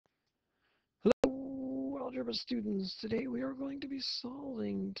algebra students, today we are going to be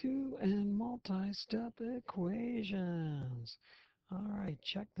solving two and multi-step equations. All right,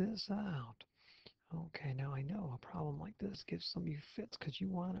 check this out. Okay, now I know a problem like this gives some of you fits because you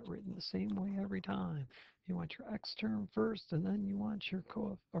want it written the same way every time. You want your x term first, and then you want your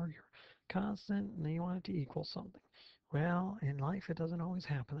your constant, and then you want it to equal something. Well, in life it doesn't always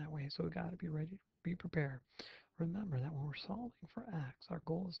happen that way, so we got to be ready, be prepared. Remember that when we're solving for x, our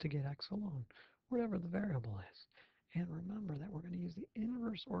goal is to get x alone, whatever the variable is. And remember that we're going to use the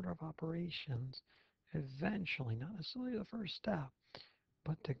inverse order of operations eventually, not necessarily the first step,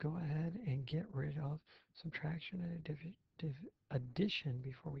 but to go ahead and get rid of subtraction and addition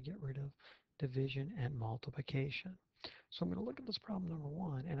before we get rid of division and multiplication. So I'm going to look at this problem number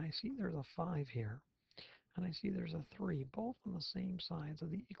one, and I see there's a 5 here, and I see there's a 3, both on the same sides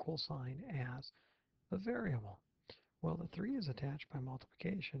of the equal sign as the variable. Well, the 3 is attached by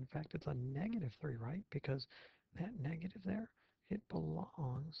multiplication. In fact, it's a negative 3, right? Because that negative there, it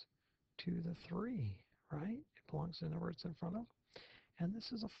belongs to the 3, right? It belongs to the number it's in front of. And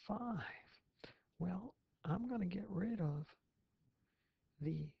this is a 5. Well, I'm going to get rid of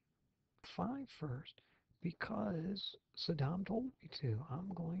the 5 first because Saddam told me to.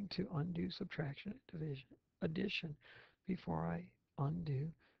 I'm going to undo subtraction and division, addition before I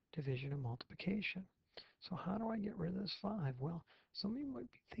undo division and multiplication. So how do I get rid of this 5? Well, some of you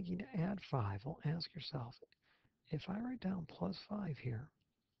might be thinking to add 5. Well, ask yourself, if I write down plus 5 here,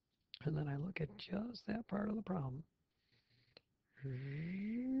 and then I look at just that part of the problem,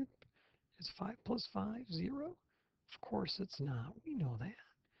 is 5 plus 5 0? Of course it's not. We know that.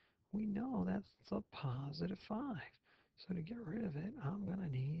 We know that's a positive 5. So to get rid of it, I'm going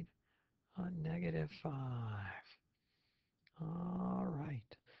to need a negative 5. All right.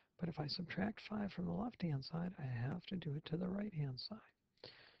 But if I subtract 5 from the left-hand side, I have to do it to the right-hand side.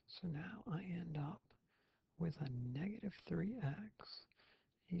 So now I end up with a negative 3x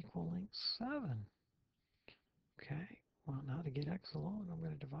equaling 7. Okay, well now to get x alone, I'm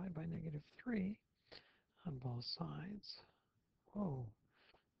going to divide by negative 3 on both sides. Whoa,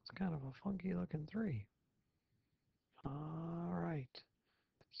 it's kind of a funky looking 3. All right,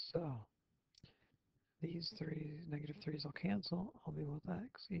 so these negative 3's will cancel. I'll be with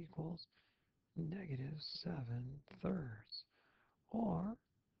x equals negative 7 thirds. Or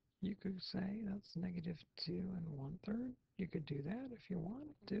you could say that's negative 2 1/3. You could do that if you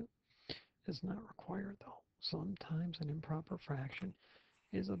wanted to. It's not required though. Sometimes an improper fraction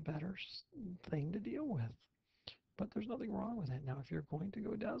is a better thing to deal with. But there's nothing wrong with it. Now, if you're going to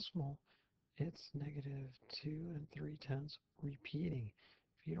go decimal, it's negative 2 3/10 repeating.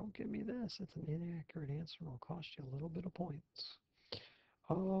 If you don't give me this, it's an inaccurate answer and will cost you a little bit of points.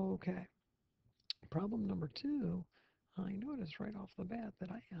 Okay. Problem number 2, I notice right off the bat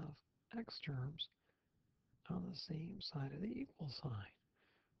that I have x terms on the same side of the equal sign.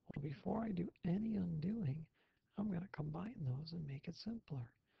 Well, before I do any undoing, I'm going to combine those and make it simpler.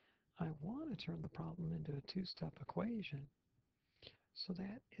 I want to turn the problem into a two-step equation so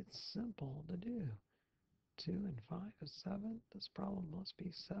that it's simple to do. 2 and 5 is 7. This problem must be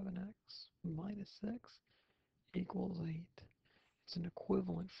 7x minus 6 equals 8. It's an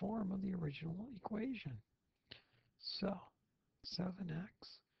equivalent form of the original equation. So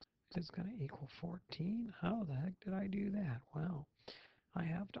 7x is going to equal 14. How the heck did I do that? Well, I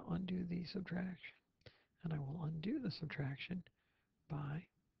have to undo the subtraction. And I will undo the subtraction by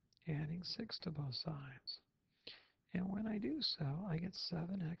adding 6 to both sides. And when I do so, I get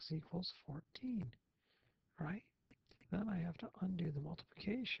 7x equals 14, right? Then I have to undo the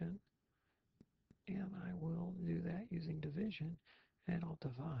multiplication, and I will do that using division, and I'll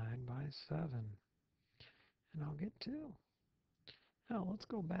divide by 7, and I'll get 2. Now let's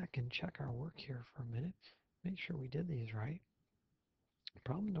go back and check our work here for a minute, make sure we did these right.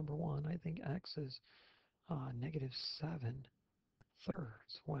 Problem number 1, I think x is negative 7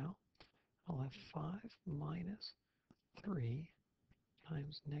 thirds. Well, I'll have 5 minus 3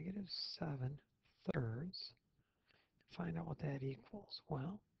 times negative 7 thirds. Find out what that equals.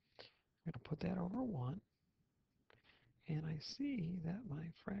 Well, I'm going to put that over 1. And I see that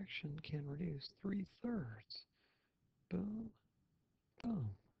my fraction can reduce 3/3. Boom,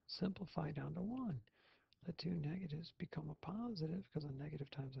 boom. Simplify down to 1. The two negatives become a positive because a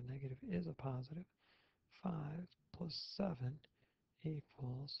negative times a negative is a positive. 5 plus 7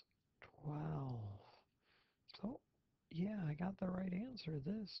 equals 12. So, yeah, I got the right answer.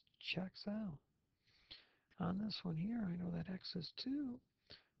 This checks out. On this one here, I know that x is 2,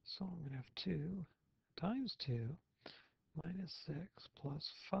 so I'm going to have 2 times 2 minus 6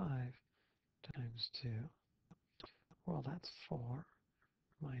 plus 5 times 2. Well, that's 4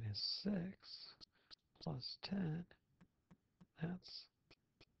 minus 6 plus 10, that's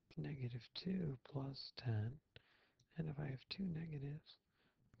negative 2 plus 10. And if I have 2 negatives,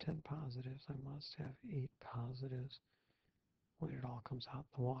 10 positives, I must have 8 positives when it all comes out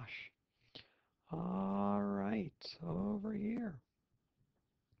in the wash. All right, over here.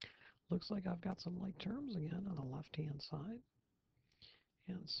 Looks like I've got some like terms again on the left-hand side.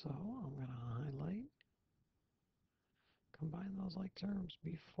 And so I'm going to highlight, combine those like terms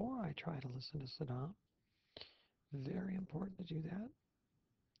before I try to listen to Saddam. Very important to do that.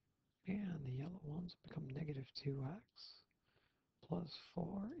 And the yellow ones become negative 2x plus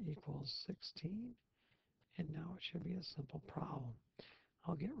 4 equals 16. And now it should be a simple problem.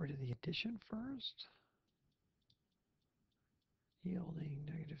 I'll get rid of the addition first, yielding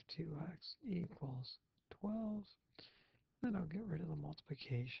negative 2x equals 12. Then I'll get rid of the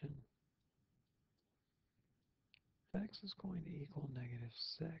multiplication. X is going to equal negative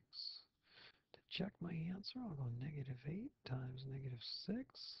 6. To check my answer, I'll go negative 8 times negative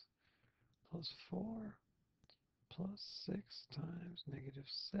 6 plus 4 plus 6 times negative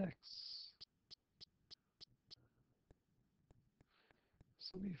 6.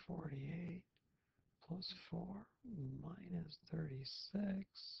 So it'll be 48 plus 4 minus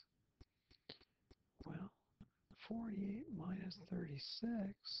 36. Well, 48 minus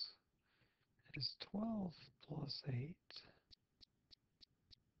 36 is 12 plus 8.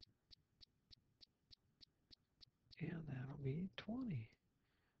 And that'll be 20.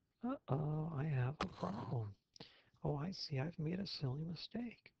 Uh-oh, I have a problem. Oh, I see, I've made a silly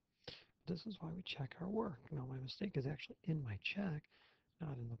mistake. This is why we check our work. Now, my mistake is actually in my check,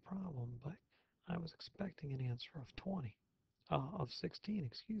 not in the problem, but I was expecting an answer of 20, of 16,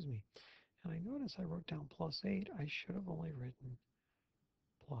 excuse me. And I notice I wrote down plus 8. I should have only written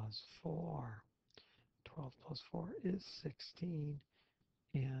plus 4. 12 plus 4 is 16,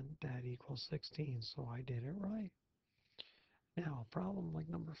 and that equals 16, so I did it right. Now, a problem like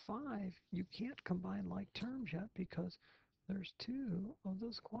number 5, you can't combine like terms yet because there's 2 of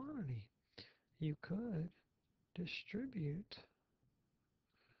this quantity. You could distribute.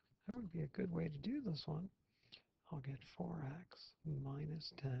 That would be a good way to do this one. I'll get 4x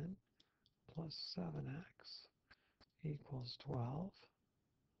minus 10 plus 7x equals 12.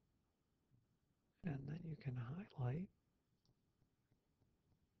 And then you can highlight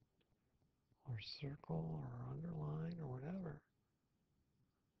or circle or underline or whatever.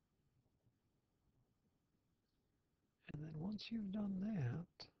 And then once you've done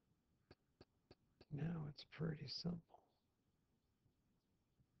that, now it's pretty simple.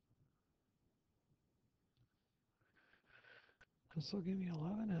 This will give me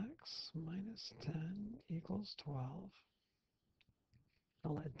 11x minus 10 equals 12.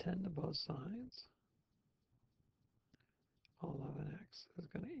 I'll add 10 to both sides. 11x is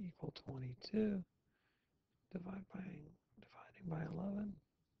going to equal 22. Dividing by 11,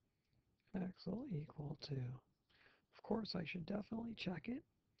 x will equal 2. Of course, I should definitely check it.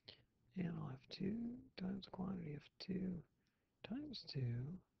 And I'll have 2 times quantity of 2 times 2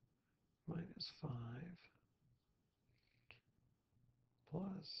 minus 5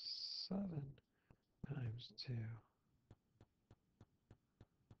 plus 7 times 2.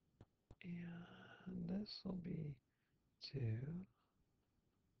 And this will be 2.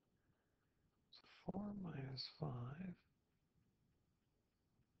 So 4 minus 5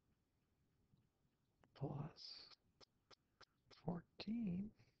 plus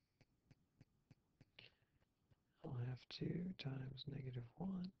 14. I'll have 2 times negative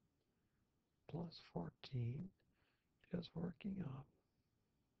 1 plus 14, just working up.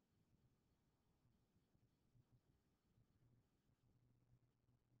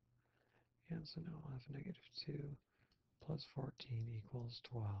 And so now I'll have negative 2 plus 14 equals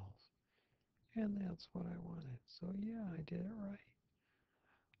 12. And that's what I wanted. So yeah, I did it right.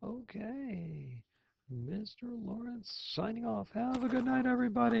 Okay. Mr. Lawrence signing off. Have a good night,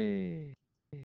 everybody.